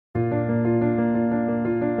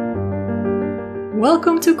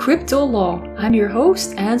Welcome to CryptoLaw. I'm your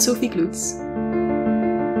host and Sofie Cloots.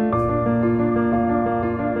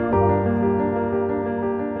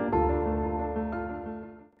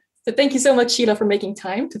 So thank you so much, Sheila, for making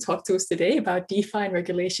time to talk to us today about DeFi and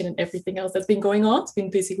regulation and everything else that's been going on. It's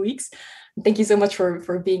been busy weeks. Thank you so much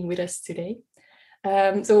for being with us today.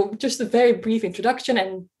 So just a very brief introduction,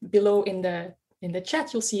 and below in the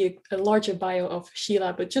chat, you'll see a larger bio of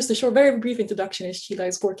Sheila, but just a short, very brief introduction is Sheila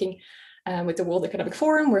is working with the World Economic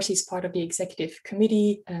Forum, where she's part of the executive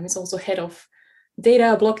committee. Is also head of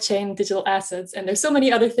data, blockchain, digital assets, and there's so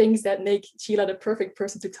many other things that make Sheila the perfect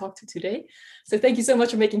person to talk to today. So thank you so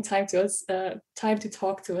much for making time to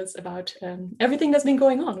talk to us about everything that's been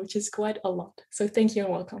going on, which is quite a lot. So thank you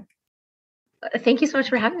and welcome. Thank you so much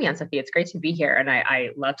for having me on, Sofie. It's great to be here, and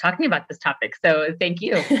I love talking about this topic. So thank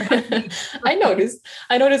you. I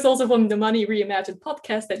noticed also from the Money Reimagined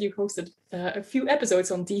podcast that you hosted a few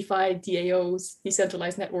episodes on DeFi, DAOs,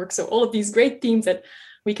 decentralized networks. So all of these great themes that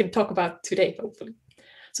we can talk about today, hopefully.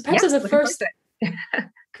 So perhaps as a first,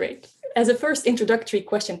 great. As a first introductory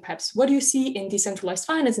question, perhaps, what do you see in decentralized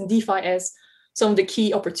finance and DeFi as some of the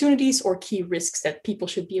key opportunities or key risks that people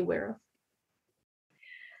should be aware of?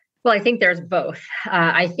 Well, I think there's both.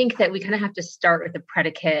 I think that we kind of have to start with the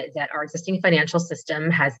predicate that our existing financial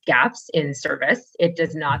system has gaps in service. It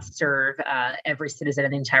does not serve every citizen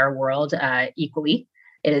in the entire world equally.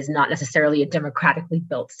 It is not necessarily a democratically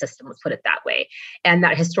built system, let's put it that way. And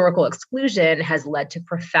that historical exclusion has led to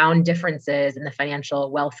profound differences in the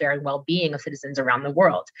financial welfare and well-being of citizens around the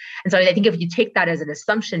world. And so I think if you take that as an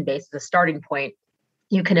assumption base, as a starting point,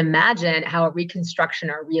 you can imagine how a reconstruction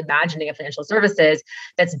or reimagining of financial services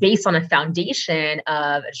that's based on a foundation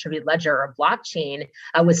of a distributed ledger or blockchain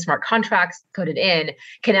with smart contracts coded in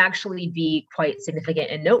can actually be quite significant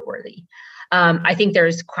and noteworthy. I think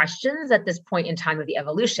there's questions at this point in time of the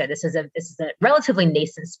evolution. This is a relatively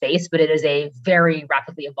nascent space, but it is a very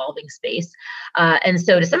rapidly evolving space. And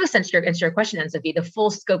so to some extent, to answer your question, Sofie, the full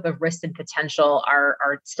scope of risks and potential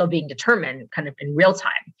are still being determined kind of in real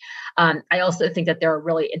time. I also think that there are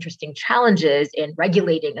really interesting challenges in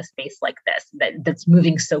regulating a space like this that's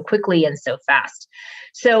moving so quickly and so fast.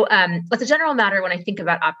 So as a general matter, when I think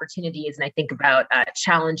about opportunities and I think about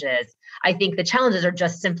challenges, I think the challenges are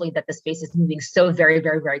just simply that the space is moving so very,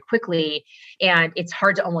 very, very quickly, and it's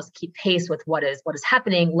hard to almost keep pace with what is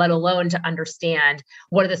happening, let alone to understand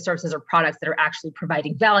what are the services or products that are actually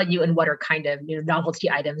providing value and what are kind of novelty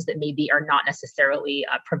items that maybe are not necessarily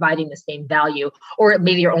providing the same value, or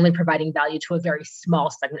maybe you're only providing value to a very small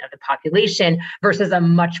segment of the population versus a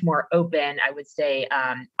much more open, I would say,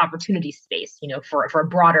 opportunity space, for a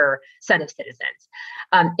broader set of citizens.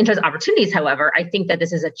 In terms of opportunities, however, I think that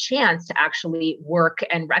this is a chance to actually work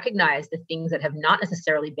and recognize the things that have not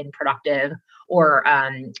necessarily been productive or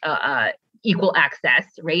equal access,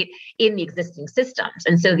 right, in the existing systems.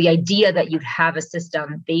 And so the idea that you'd have a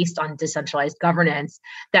system based on decentralized governance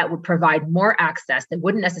that would provide more access, that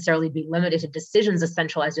wouldn't necessarily be limited to decisions a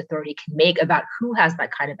centralized authority can make about who has that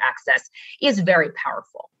kind of access, is very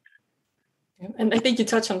powerful. And I think you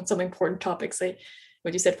touched on some important topics, like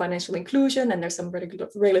what you said, financial inclusion, and there's some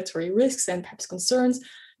regulatory risks and perhaps concerns.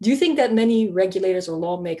 Do you think that many regulators or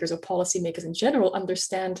lawmakers or policymakers in general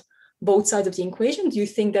understand both sides of the equation? Do you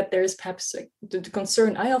think that there's perhaps the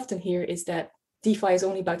concern I often hear is that DeFi is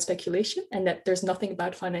only about speculation and that there's nothing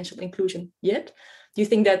about financial inclusion yet? Do you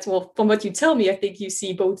think that, well, from what you tell me, I think you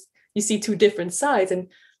see two different sides. And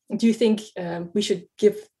do you think we should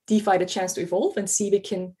give DeFi the chance to evolve and see if it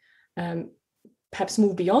can perhaps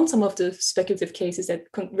move beyond some of the speculative cases that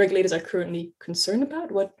regulators are currently concerned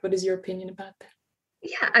about? What is your opinion about that?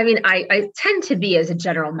 Yeah, I mean, I tend to be, as a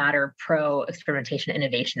general matter, pro experimentation and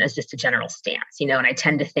innovation as just a general stance, and I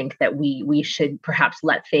tend to think that we should perhaps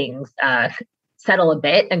let things settle a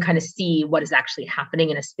bit and kind of see what is actually happening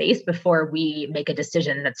in a space before we make a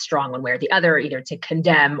decision that's strong one way or the other, either to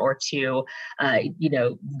condemn or to,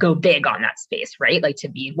 go big on that space, right? Like to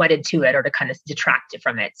be wedded to it or to kind of detract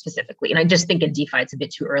from it specifically. And I just think in DeFi, it's a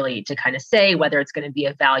bit too early to kind of say whether it's going to be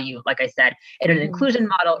a value, like I said, in an inclusion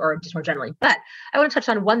model or just more generally. But I want to touch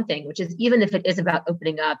on one thing, which is even if it is about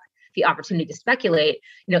opening up the opportunity to speculate,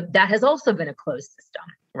 that has also been a closed system,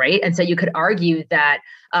 right? And so you could argue that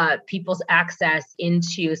people's access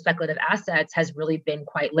into speculative assets has really been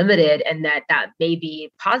quite limited, and that may be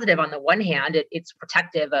positive on the one hand. It's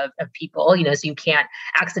protective of people, so you can't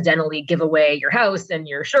accidentally give away your house and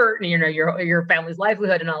your shirt and your family's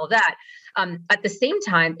livelihood and all of that. At the same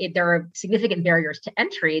time, there are significant barriers to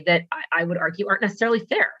entry that I would argue aren't necessarily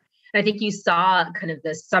fair. And I think you saw kind of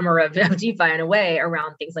the summer of DeFi in a way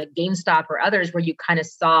around things like GameStop or others, where you kind of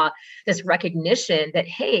saw this recognition that,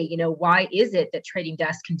 hey, why is it that trading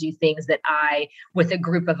desks can do things that I, with a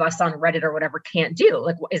group of us on Reddit or whatever, can't do?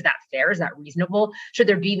 Like, is that fair? Is that reasonable? Should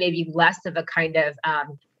there be maybe less of a kind of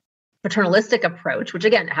paternalistic approach, which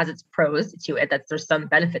again has its pros to it, that there's some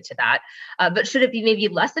benefit to that. But should it be maybe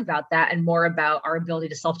less about that and more about our ability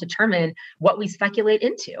to self-determine what we speculate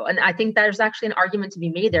into? And I think there's actually an argument to be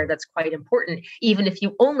made there that's quite important, even if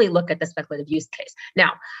you only look at the speculative use case.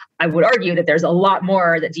 Now, I would argue that there's a lot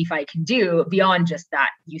more that DeFi can do beyond just that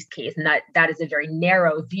use case, and that is a very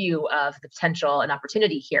narrow view of the potential and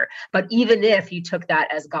opportunity here. But even if you took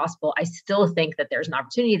that as gospel, I still think that there's an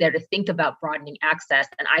opportunity there to think about broadening access,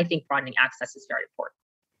 and I think broadening access is very important.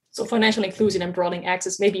 So financial inclusion and broadening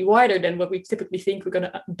access may be wider than what we typically think we're going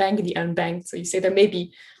to bank the unbanked. So you say there may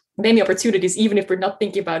be many opportunities, even if we're not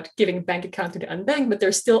thinking about giving a bank account to the unbanked, but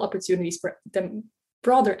there's still opportunities for them,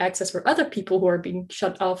 broader access for other people who are being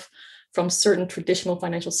shut off from certain traditional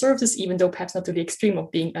financial services, even though perhaps not to the extreme of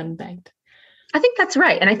being unbanked. I think that's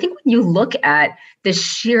right. And I think when you look at the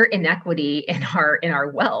sheer inequity in our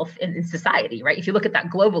wealth in society, right? If you look at that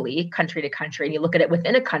globally, country to country, and you look at it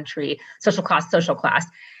within a country, social class,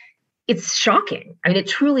 it's shocking. I mean, it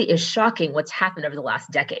truly is shocking what's happened over the last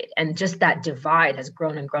decade. And just that divide has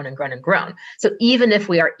grown and grown and grown and grown. So even if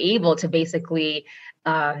we are able to basically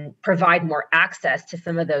provide more access to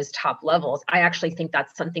some of those top levels, I actually think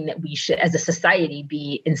that's something that we should, as a society,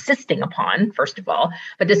 be insisting upon, first of all.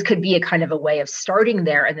 But this could be a kind of a way of starting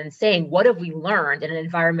there and then saying, what have we learned in an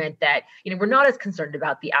environment that, we're not as concerned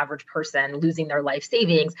about the average person losing their life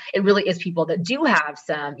savings. It really is people that do have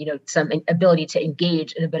some ability to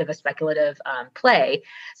engage in a bit of a speculative play.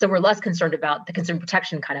 So we're less concerned about the consumer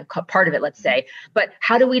protection kind of part of it, let's say. But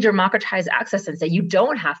how do we democratize access and say you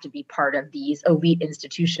don't have to be part of these elite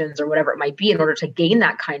institutions or whatever it might be in order to gain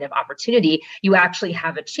that kind of opportunity? You actually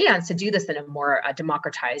have a chance to do this in a more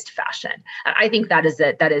democratized fashion. I think that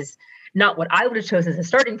is not what I would have chosen as a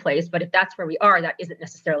starting place, but if that's where we are, that isn't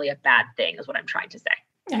necessarily a bad thing, is what I'm trying to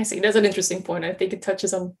say. I see. That's an interesting point. I think it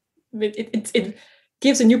touches on it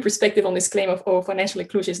gives a new perspective on this claim of, financial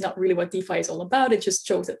inclusion is not really what DeFi is all about. It just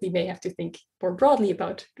shows that we may have to think more broadly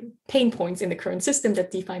about pain points in the current system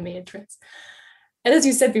that DeFi may address. And as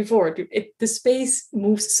you said before, the space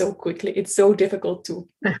moves so quickly. It's so difficult to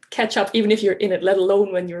catch up, even if you're in it, let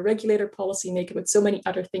alone when you're a regulator, policymaker, with so many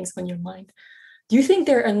other things on your mind. Do you think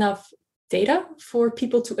there are enough data for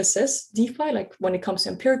people to assess DeFi, like when it comes to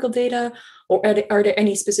empirical data, or are there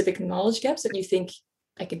any specific knowledge gaps that you think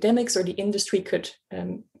academics or the industry could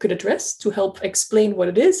address to help explain what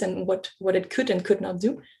it is and what it could and could not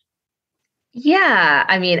do? Yeah,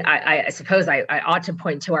 I mean, I suppose I ought to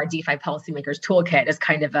point to our DeFi Policymakers Toolkit as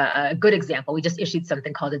kind of a good example. We just issued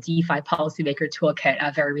something called a DeFi Policymaker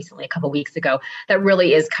Toolkit very recently, a couple of weeks ago, that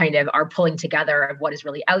really is kind of our pulling together of what is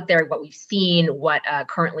really out there, what we've seen, what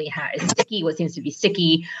currently is sticky, what seems to be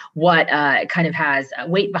sticky, what kind of has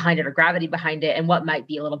weight behind it or gravity behind it, and what might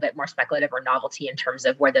be a little bit more speculative or novelty in terms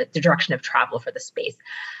of where the direction of travel for the space.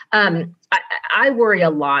 I worry a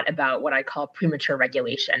lot about what I call premature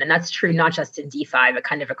regulation, and that's true not just in DeFi, but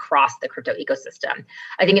kind of across the crypto ecosystem.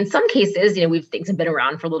 I think in some cases, things have been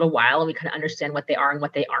around for a little while, and we kind of understand what they are and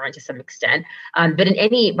what they aren't to some extent. But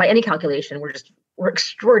by any calculation, we're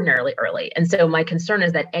extraordinarily early. And so my concern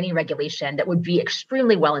is that any regulation that would be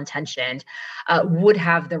extremely well-intentioned would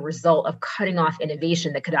have the result of cutting off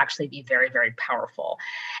innovation that could actually be very, very powerful.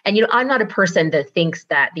 And, I'm not a person that thinks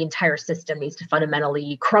that the entire system needs to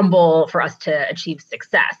fundamentally crumble for us to achieve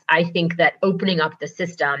success. I think that opening up the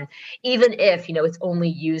system, even if, it's only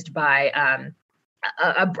used by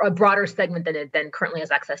a broader segment than currently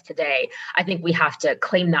has access today, I think we have to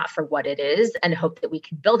claim that for what it is and hope that we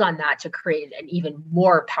can build on that to create an even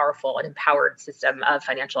more powerful and empowered system of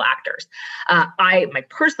financial actors. My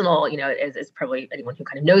personal, as probably anyone who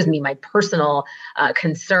kind of knows me, my personal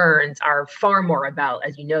concerns are far more about,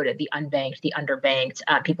 as you noted, the unbanked, the underbanked,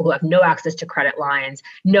 people who have no access to credit lines,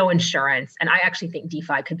 no insurance. And I actually think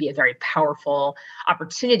DeFi could be a very powerful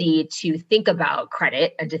opportunity to think about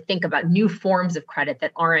credit and to think about new forms of credit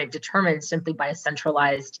that aren't determined simply by a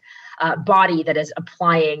centralized body that is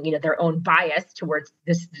applying, their own bias towards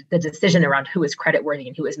the decision around who is creditworthy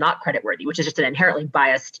and who is not creditworthy, which is just an inherently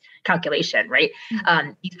biased calculation, right?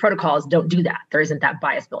 Mm-hmm. These protocols don't do that. There isn't that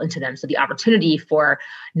bias built into them. So the opportunity for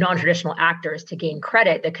non-traditional actors to gain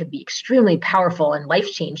credit that could be extremely powerful and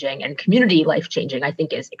life-changing and community life-changing, I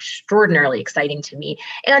think is extraordinarily exciting to me.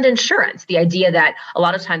 And insurance, the idea that a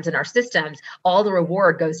lot of times in our systems, all the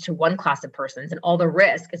reward goes to one class of persons and all the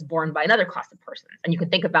risk is borne by another class of persons. And you can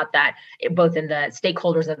think about that that both in the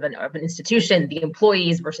stakeholders of an institution, the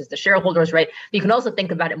employees versus the shareholders, right? But you can also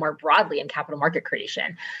think about it more broadly in capital market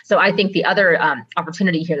creation. So I think the other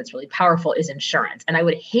opportunity here that's really powerful is insurance. And I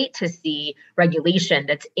would hate to see regulation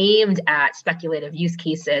that's aimed at speculative use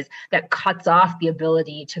cases that cuts off the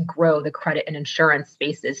ability to grow the credit and insurance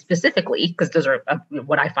spaces specifically, because those are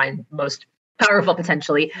what I find most powerful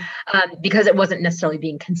potentially, because it wasn't necessarily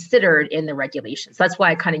being considered in the regulations. So that's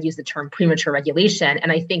why I kind of use the term premature regulation.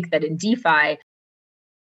 And I think that in DeFi,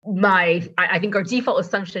 I think our default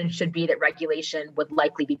assumption should be that regulation would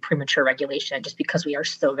likely be premature regulation just because we are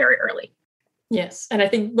so very early. Yes. And I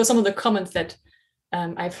think some of the comments that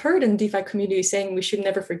I've heard in DeFi community saying we should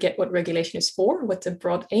never forget what regulation is for, what the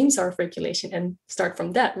broad aims are of regulation, and start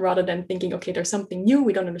from that rather than thinking, okay, there's something new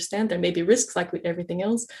we don't understand. There may be risks like with everything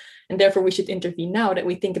else. And therefore we should intervene now, that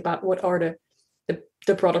we think about what are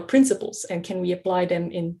the broader principles and can we apply them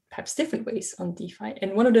in perhaps different ways on DeFi.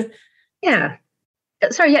 And one of the... Yeah.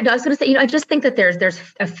 Sorry, I was going to say, I just think that there's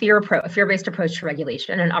a fear-based approach to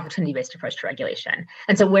regulation and an opportunity-based approach to regulation.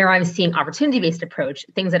 And so where I'm seeing opportunity-based approach,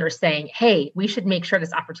 things that are saying, hey, we should make sure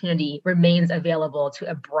this opportunity remains available to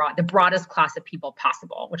the broadest class of people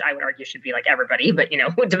possible, which I would argue should be like everybody, but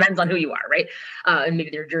it depends on who you are, right? And maybe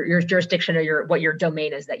your jurisdiction or what your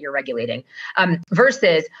domain is that you're regulating.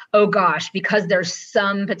 Versus, oh gosh, because there's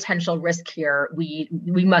some potential risk here, we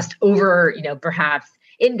must perhaps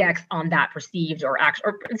index on that perceived or actual,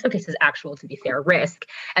 or in some cases actual, to be fair, risk,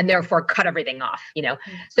 and therefore cut everything off,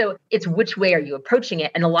 So it's which way are you approaching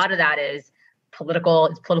it? And a lot of that is political,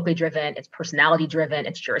 it's politically driven, it's personality driven,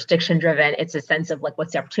 it's jurisdiction driven, it's a sense of like,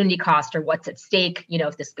 what's the opportunity cost or what's at stake,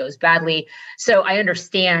 if this goes badly. So I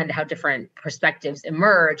understand how different perspectives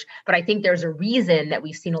emerge, but I think there's a reason that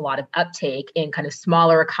we've seen a lot of uptake in kind of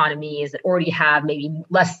smaller economies that already have maybe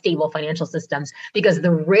less stable financial systems, because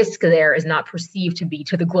the risk there is not perceived to be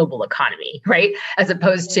to the global economy, right? As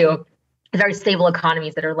opposed to very stable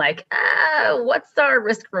economies that are like, what's our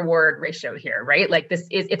risk reward ratio here, right? Like this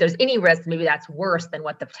is, if there's any risk, maybe that's worse than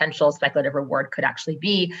what the potential speculative reward could actually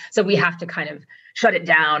be. So we have to kind of shut it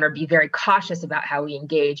down or be very cautious about how we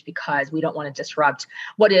engage, because we don't want to disrupt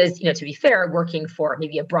what is, to be fair, working for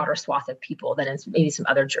maybe a broader swath of people than in maybe some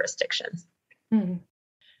other jurisdictions. Mm-hmm.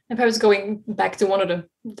 And perhaps going back to one of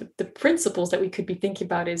the principles that we could be thinking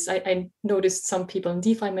about is, I noticed some people in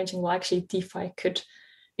DeFi mentioning, well, actually DeFi could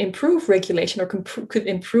improve regulation or could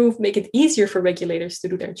improve, make it easier for regulators to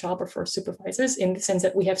do their job, or for supervisors, in the sense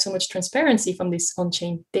that we have so much transparency from this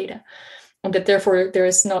on-chain data. And that therefore there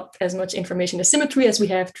is not as much information asymmetry as we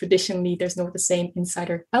have traditionally. There's not the same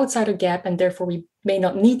insider-outsider gap, and therefore we may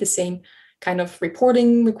not need the same kind of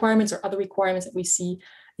reporting requirements or other requirements that we see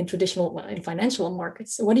in in financial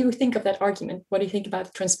markets. So what do you think of that argument? What do you think about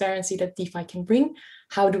the transparency that DeFi can bring?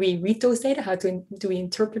 How do we read those data? How do we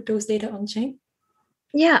interpret those data on-chain?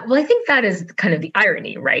 Yeah, well, I think that is kind of the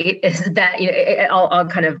irony, right? Is that, I'll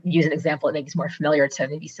kind of use an example that makes more familiar to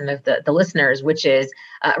maybe some of the listeners, which is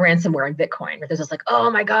ransomware and Bitcoin. Where there's just like,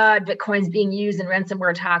 oh my God, Bitcoin's being used in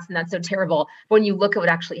ransomware attacks, and that's so terrible. But when you look at what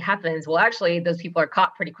actually happens, well, actually, those people are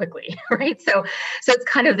caught pretty quickly, right? So it's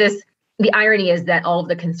kind of this. The irony is that all of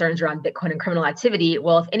the concerns around Bitcoin and criminal activity,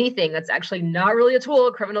 well, if anything, that's actually not really a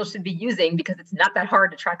tool criminals should be using, because it's not that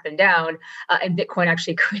hard to track them down. And Bitcoin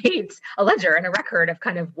actually creates a ledger and a record of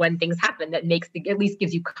kind of when things happen that at least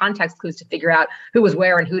gives you context clues to figure out who was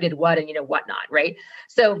where and who did what and whatnot, right?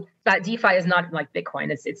 So DeFi is not like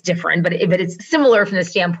Bitcoin. It's different, but it's similar from the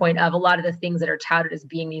standpoint of a lot of the things that are touted as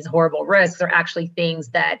being these horrible risks are actually things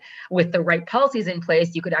that, with the right policies in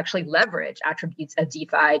place, you could actually leverage attributes of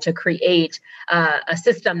DeFi to create a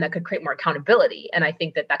system that could create more accountability. And I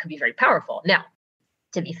think that could be very powerful. Now,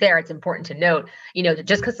 to be fair, it's important to note, that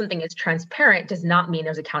just because something is transparent does not mean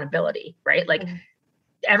there's accountability, right? Like,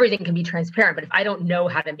 everything can be transparent, but if I don't know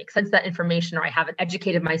how to make sense of that information, or I haven't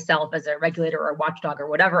educated myself as a regulator or a watchdog or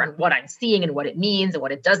whatever on what I'm seeing and what it means and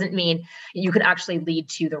what it doesn't mean, you could actually lead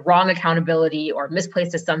to the wrong accountability or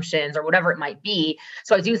misplaced assumptions or whatever it might be.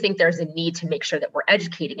 So I do think there's a need to make sure that we're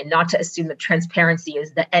educating, and not to assume that transparency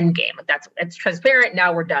is the end game. It's transparent,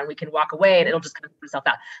 now we're done, we can walk away and it'll just kind of put itself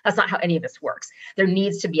out. That's not how any of this works. There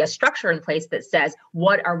needs to be a structure in place that says,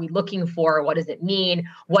 what are we looking for? What does it mean?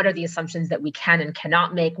 What are the assumptions that we can and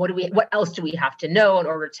cannot make? What else do we have to know in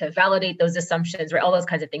order to validate those assumptions, right? All those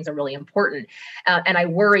kinds of things are really important. And I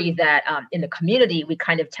worry that in the community, we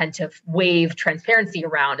kind of tend to wave transparency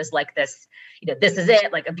around as like this, this is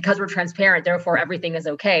it, like, because we're transparent, therefore everything is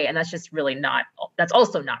okay. And that's just really that's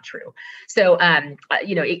also not true. So,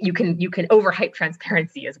 you can overhype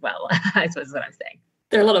transparency as well, I suppose is what I'm saying.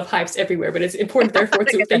 There are a lot of hypes everywhere, but it's important, therefore,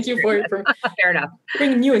 to thank you for fair enough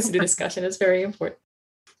bringing you into the discussion. It's very important.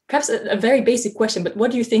 perhaps a very basic question, but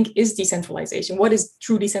what do you think is decentralization? What is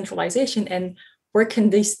true decentralization, and where can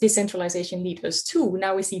this decentralization lead us to?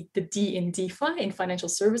 Now we see the D in DeFi, in financial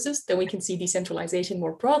services, then we can see decentralization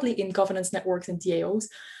more broadly in governance networks and DAOs.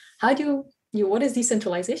 How do you, what is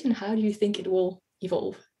decentralization? How do you think it will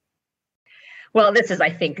evolve? Well, this is, I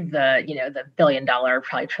think, the billion-dollar,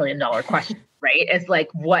 probably trillion-dollar question, right? It's like,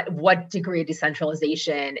 what degree of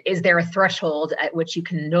decentralization? Is there a threshold at which you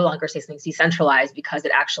can no longer say something's decentralized because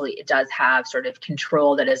it does have sort of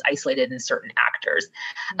control that is isolated in certain actors?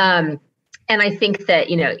 Mm-hmm. And I think that,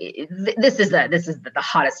 this is the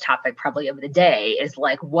hottest topic probably of the day, is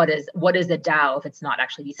like, what is a DAO if it's not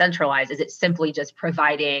actually decentralized? Is it simply just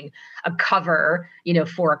providing a cover,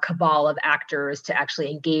 for a cabal of actors to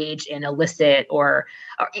actually engage in illicit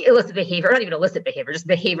behavior, or not even illicit behavior, just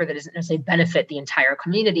behavior that doesn't necessarily benefit the entire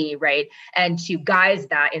community, right? And to guise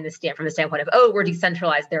that from the standpoint of, oh, we're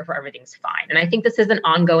decentralized, therefore everything's fine. And I think this is an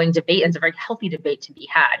ongoing debate, and it's a very healthy debate to be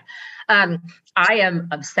had. I am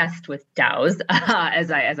obsessed with DAOs,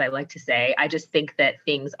 as I like to say. I just think that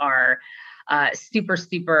things are super,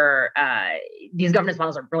 these governance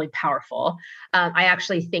models are really powerful. I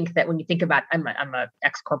actually think that when you think about, I'm a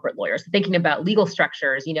ex-corporate lawyer, so thinking about legal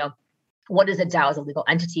structures, what is a DAO as a legal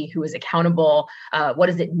entity? Who is accountable? What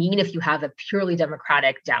does it mean if you have a purely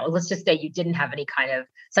democratic DAO? Let's just say you didn't have any kind of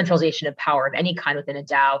centralization of power of any kind within a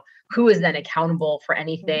DAO. Who is then accountable for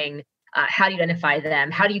anything? How do you identify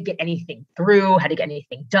them? How do you get anything through? How do you get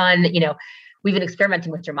anything done? We've been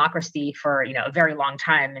experimenting with democracy for a very long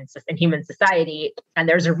time in human society, and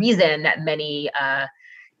there's a reason that many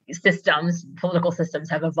political systems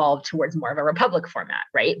have evolved towards more of a republic format,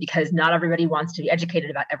 right? Because not everybody wants to be educated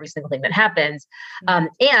about every single thing that happens. And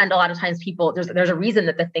a lot of times there's a reason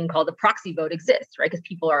that the thing called the proxy vote exists, right? Because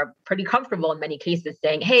people are pretty comfortable in many cases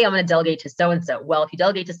saying, hey, I'm going to delegate to so-and-so. Well, if you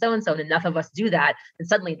delegate to so-and-so and enough of us do that, then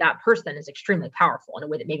suddenly that person is extremely powerful in a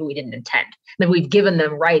way that maybe we didn't intend. Maybe we've given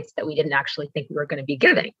them rights that we didn't actually think we were going to be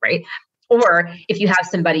giving, right? Or if you have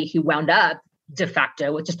somebody who wound up de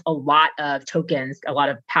facto with just a lot of tokens, a lot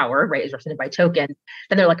of power, right, is represented by tokens,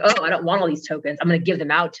 then they're like, oh, I don't want all these tokens. I'm going to give them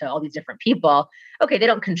out to all these different people. Okay, they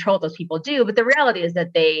don't control what those people do, but the reality is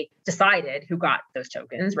that they decided who got those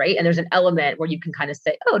tokens, right? And there's an element where you can kind of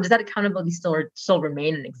say, oh, does that accountability still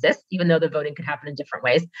remain and exist, even though the voting could happen in different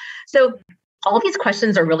ways? So all of these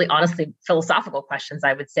questions are really honestly philosophical questions,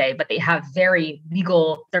 I would say, but they have they're going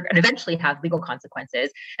to eventually have legal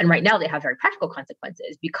consequences. And right now they have very practical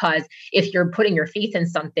consequences, because if you're putting your faith in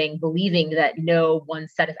something, believing that no one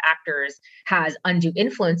set of actors has undue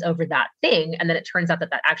influence over that thing, and then it turns out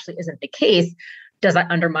that actually isn't the case, does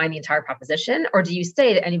that undermine the entire proposition? Or do you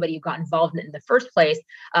say that anybody who got involved in it in the first place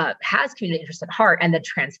has community interest at heart, and the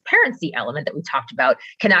transparency element that we talked about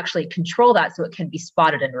can actually control that so it can be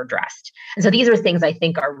spotted and redressed? And so these are things I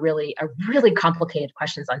think are really complicated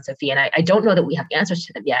questions on Sofie, and I don't know that we have answers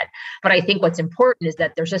to them yet. But I think what's important is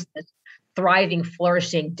that there's just this thriving,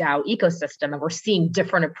 flourishing DAO ecosystem, and we're seeing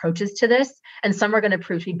different approaches to this, and some are going to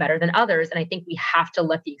prove to be better than others. And I think we have to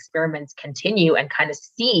let the experiments continue and kind of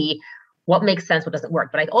see what makes sense, what doesn't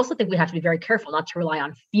work. But I also think we have to be very careful not to rely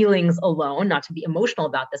on feelings alone, not to be emotional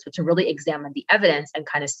about this, but to really examine the evidence and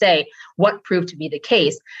kind of say what proved to be the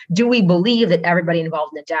case. Do we believe that everybody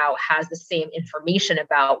involved in the DAO has the same information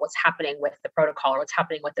about what's happening with the protocol or what's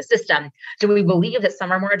happening with the system? Do we believe that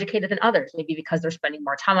some are more educated than others, maybe because they're spending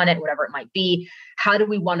more time on it, whatever it might be? How do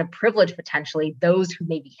we want to privilege potentially those who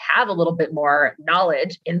maybe have a little bit more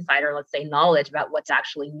knowledge, insider, let's say, knowledge about what's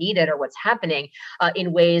actually needed or what's happening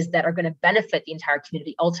in ways that are going to benefit the entire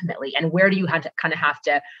community ultimately? And where do you have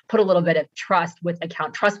to put a little bit of trust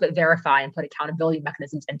but verify, and put accountability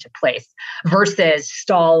mechanisms into place, versus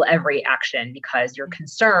stall every action because you're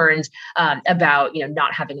concerned about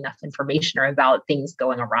not having enough information or about things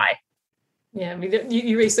going awry? Yeah, I mean,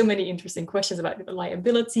 you raise so many interesting questions about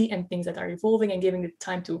liability and things that are evolving, and giving it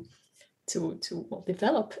time to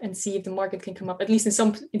develop and see if the market can come up. At least in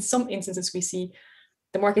some instances, we see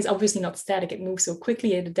the market is obviously not static. It moves so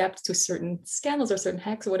quickly. It adapts to certain scandals or certain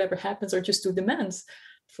hacks or whatever happens, or just to demands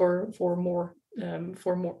for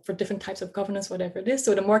different types of governance, whatever it is.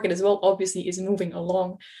 So the market as well obviously is moving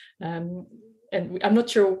along. And I'm not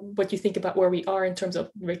sure what you think about where we are in terms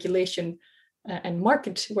of regulation and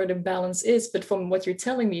market, where the balance is. But from what you're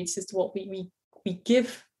telling me, it's just what we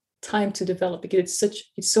give time to develop, because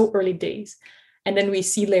it's so early days. And then we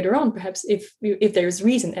see later on, perhaps if there's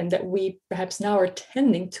reason, and that we perhaps now are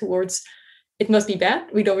tending towards, it must be bad.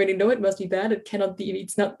 We don't really know, it must be bad. It cannot be.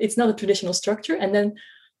 It's not a traditional structure. And then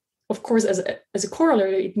of course, as a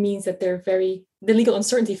corollary, it means that the legal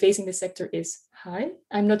uncertainty facing the sector is high.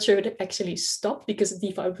 I'm not sure it actually stopped because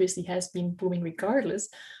DeFi obviously has been booming regardless,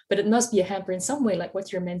 but it must be a hamper in some way, like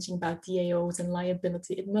what you're mentioning about DAOs and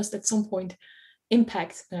liability. It must at some point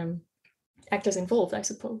impact actors involved, I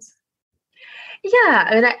suppose. Yeah,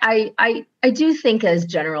 I mean, I do think as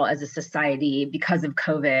a society, because of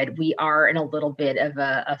COVID, we are in a little bit of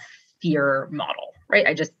a fear model, right?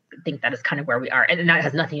 I just think that is kind of where we are. And that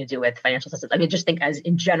has nothing to do with financial systems. I mean, just think as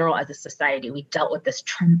in general, as a society, we dealt with this,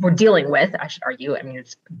 we're dealing with, I should argue, I mean,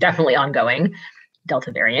 it's definitely ongoing,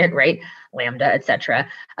 Delta variant, right? Lambda, et cetera.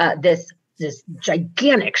 This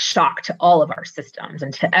gigantic shock to all of our systems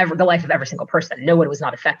and to the life of every single person. No one was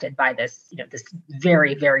not affected by this, this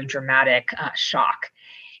very, very dramatic shock.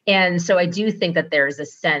 And so I do think that there's a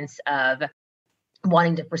sense of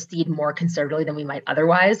wanting to proceed more conservatively than we might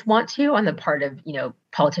otherwise want to on the part of,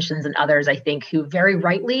 politicians and others, I think, who very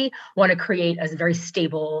rightly want to create a very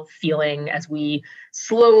stable feeling as we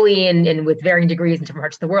slowly and with varying degrees in different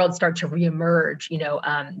parts of the world start to reemerge,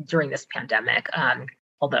 during this pandemic.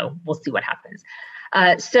 Although we'll see what happens.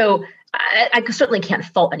 So I certainly can't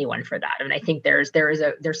fault anyone for that. I mean, I think there's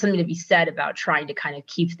something to be said about trying to kind of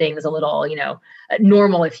keep things a little,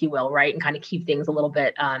 normal, if you will, right, and kind of keep things a little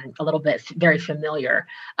bit very familiar.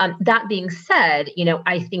 That being said,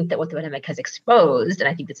 I think that what the pandemic has exposed, and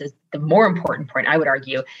I think this is the more important point, I would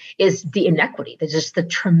argue, is the inequity. There's just the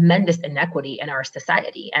tremendous inequity in our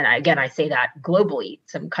society, and again, I say that globally,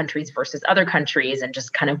 some countries versus other countries, and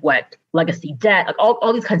just kind of what legacy debt, like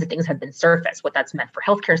all these kinds of things have been surfaced. What that's meant for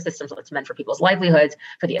healthcare systems. It's meant for people's livelihoods,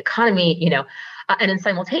 for the economy, and then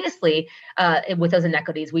simultaneously with those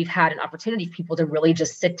inequities, we've had an opportunity for people to really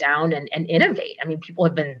just sit down and innovate. I mean, people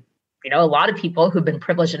have been, a lot of people who've been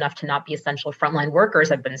privileged enough to not be essential frontline workers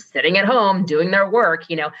have been sitting at home doing their work,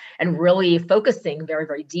 and really focusing very,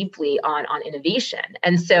 very deeply on innovation.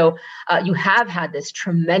 And so you have had this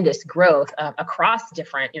tremendous growth across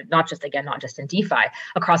different, not just in DeFi,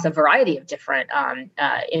 across a variety of different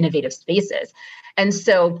innovative spaces. And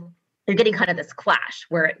so you're getting kind of this clash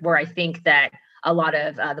where I think that a lot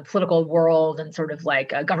of the political world and sort of like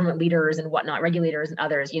government leaders and whatnot, regulators and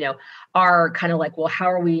others, are kind of like, well,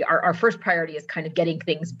 how are we, our first priority is kind of getting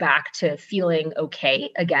things back to feeling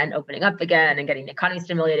okay again, opening up again and getting the economy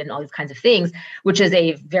stimulated and all these kinds of things, which is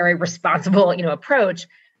a very responsible, approach.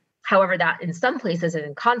 However, that in some places is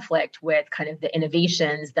in conflict with kind of the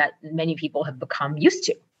innovations that many people have become used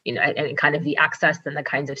to. And kind of the access and the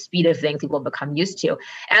kinds of speed of things people have become used to,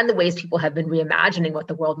 and the ways people have been reimagining what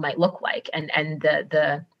the world might look like, and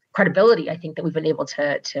the credibility I think that we've been able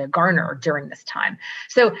to garner during this time.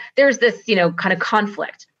 So there's this, kind of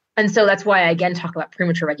conflict. And so that's why I again talk about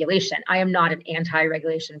premature regulation. I am not an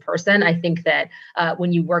anti-regulation person. I think that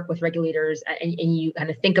when you work with regulators and you kind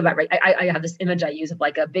of think about, I have this image I use of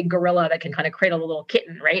like a big gorilla that can kind of cradle a little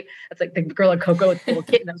kitten, right? It's like the gorilla Coco with the little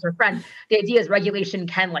kitten that was her friend. The idea is regulation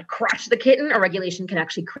can like crush the kitten, or regulation can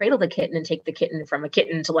actually cradle the kitten and take the kitten from a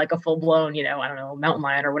kitten to like a full-blown, mountain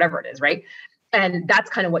lion or whatever it is, right? And that's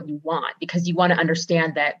kind of what you want, because you want to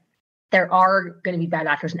understand that there are going to be bad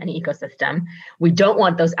actors in any ecosystem. We don't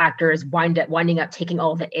want those actors winding up taking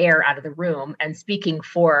all the air out of the room and speaking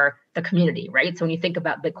for the community, right? So when you think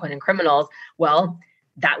about Bitcoin and criminals, well,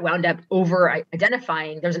 that wound up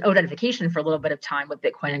over-identifying. There's an identification for a little bit of time with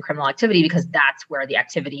Bitcoin and criminal activity because that's where the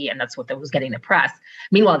activity and that's what was getting the press.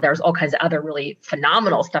 Meanwhile, there's all kinds of other really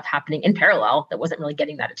phenomenal stuff happening in parallel that wasn't really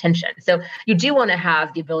getting that attention. So you do want to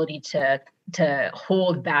have the ability to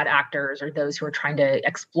hold bad actors or those who are trying to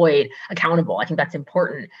exploit accountable. I think that's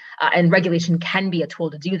important. And regulation can be a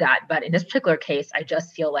tool to do that. But in this particular case, I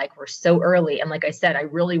just feel like we're so early. And like I said, I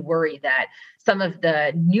really worry that some of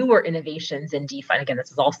the newer innovations in DeFi, and again,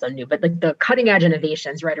 this is also new, but like the cutting edge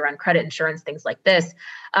innovations right around credit insurance, things like this,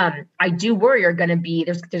 I do worry are going to be,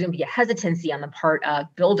 there's going to be a hesitancy on the part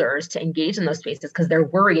of builders to engage in those spaces because they're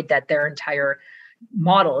worried that their entire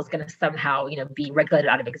model is going to somehow, be regulated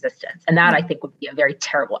out of existence. And that I think would be a very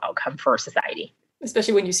terrible outcome for society.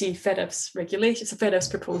 Especially when you see FedEp's regulations, FedEp's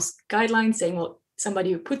proposed guidelines saying, well,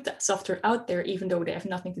 somebody who put that software out there, even though they have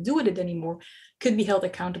nothing to do with it anymore, could be held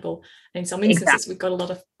accountable. And in some instances, We've got a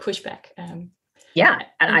lot of pushback. And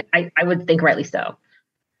I would think rightly so.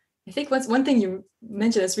 I think one thing you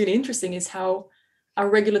mentioned that's really interesting is how our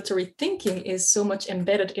regulatory thinking is so much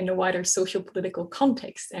embedded in a wider social political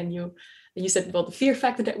context. And you said, well, the fear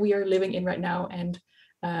factor that we are living in right now, and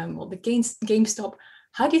the GameStop.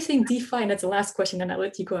 How do you think DeFi, and that's the last question, and I'll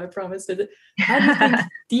let you go, I promise, but how do you think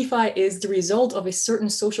DeFi is the result of a certain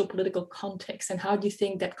social political context, and how do you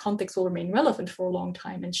think that context will remain relevant for a long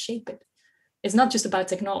time and shape it? it's not just about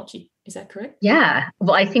technology. Is that correct? Yeah.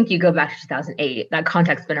 Well, I think you go back to 2008. That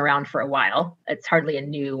context's been around for a while. It's hardly a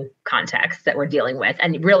new context that we're dealing with.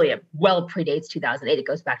 And really, it well predates 2008. It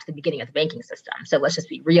goes back to the beginning of the banking system. So let's just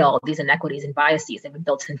be real. These inequities and biases have been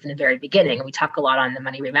built since the very beginning. And we talk a lot on the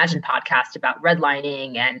Money Reimagined podcast about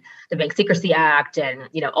redlining and the Bank Secrecy Act and,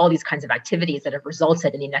 all these kinds of activities that have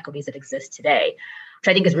resulted in the inequities that exist today, which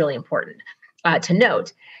I think is really important to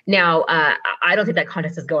note. Now, I don't think that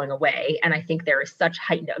context is going away. And I think there is such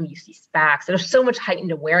heightened, you see SPACs, there's so much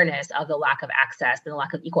heightened awareness of the lack of access and the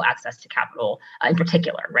lack of equal access to capital in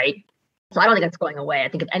particular, right? So I don't think that's going away. I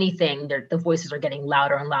think if anything, the voices are getting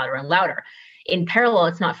louder and louder and louder. In parallel,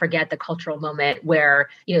 let's not forget the cultural moment where,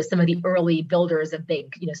 some of the early builders of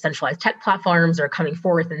big, centralized tech platforms are coming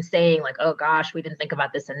forth and saying like, oh gosh, we didn't think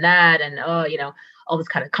about this and that. And, all this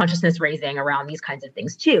kind of consciousness raising around these kinds of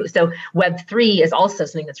things too. So Web3 is also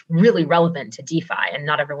something that's really relevant to DeFi, and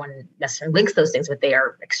not everyone necessarily links those things, but they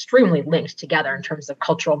are extremely linked together in terms of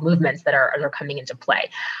cultural movements that are coming into play.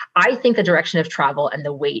 I think the direction of travel and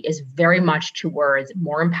the weight is very much towards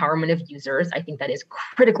more empowerment of users. I think that is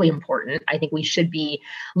critically important. I think we should be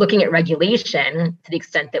looking at regulation to the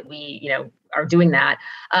extent that we, are doing that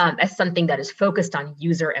as something that is focused on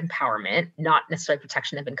user empowerment, not necessarily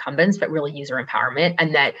protection of incumbents, but really user empowerment,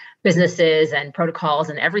 and that businesses and protocols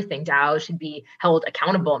and everything, DAOs, should be held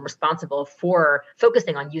accountable and responsible for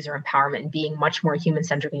focusing on user empowerment and being much more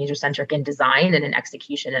human-centric and user-centric in design and in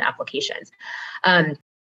execution and applications.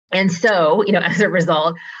 And so, as a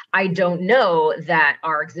result, I don't know that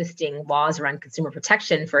our existing laws around consumer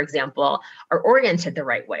protection, for example, are oriented the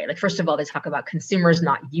right way. Like, first of all, they talk about consumers,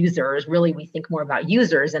 not users. Really, we think more about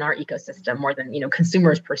users in our ecosystem more than,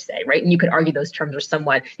 consumers per se, right? And you could argue those terms are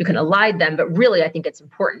somewhat, you can elide them, but really, I think it's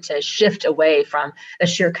important to shift away from a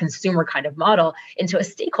sheer consumer kind of model into a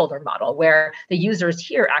stakeholder model where the users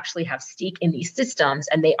here actually have stake in these systems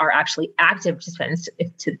and they are actually active participants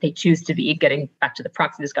if they choose to be, getting back to the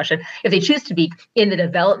proxy discussion, if they choose to be in the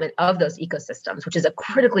development of those ecosystems, which is a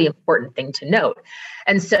critically important thing to note.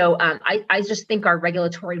 And so I just think our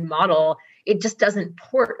regulatory model, it just doesn't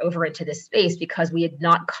port over into this space because we had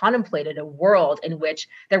not contemplated a world in which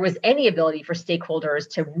there was any ability for stakeholders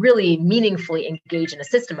to really meaningfully engage in a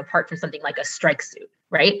system apart from something like a strike suit,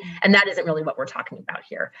 right? And that isn't really what we're talking about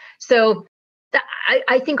here. So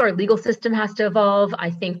I think our legal system has to evolve. I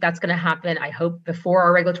think that's going to happen, I hope, before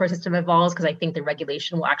our regulatory system evolves, because I think the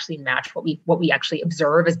regulation will actually match what we actually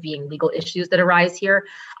observe as being legal issues that arise here.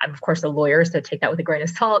 I'm, of course, a lawyer, so take that with a grain of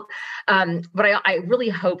salt. But I really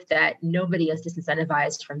hope that nobody is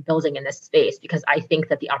disincentivized from building in this space, because I think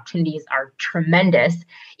that the opportunities are tremendous,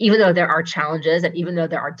 even though there are challenges and even though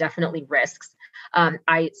there are definitely risks.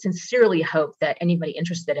 I sincerely hope that anybody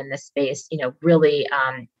interested in this space, really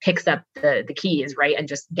picks up the keys, right, and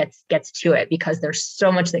just gets to it, because there's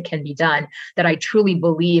so much that can be done that I truly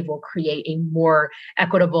believe will create a more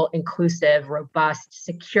equitable, inclusive, robust,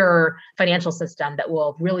 secure financial system that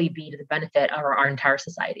will really be to the benefit of our entire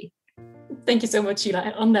society. Thank you so much, Sheila.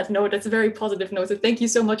 And on that note, that's a very positive note. So thank you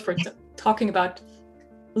so much for talking about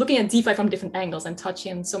looking at DeFi from different angles and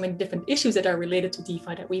touching on so many different issues that are related to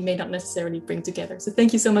DeFi that we may not necessarily bring together. So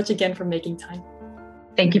thank you so much again for making time.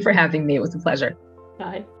 Thank you for having me. It was a pleasure.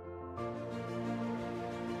 Bye.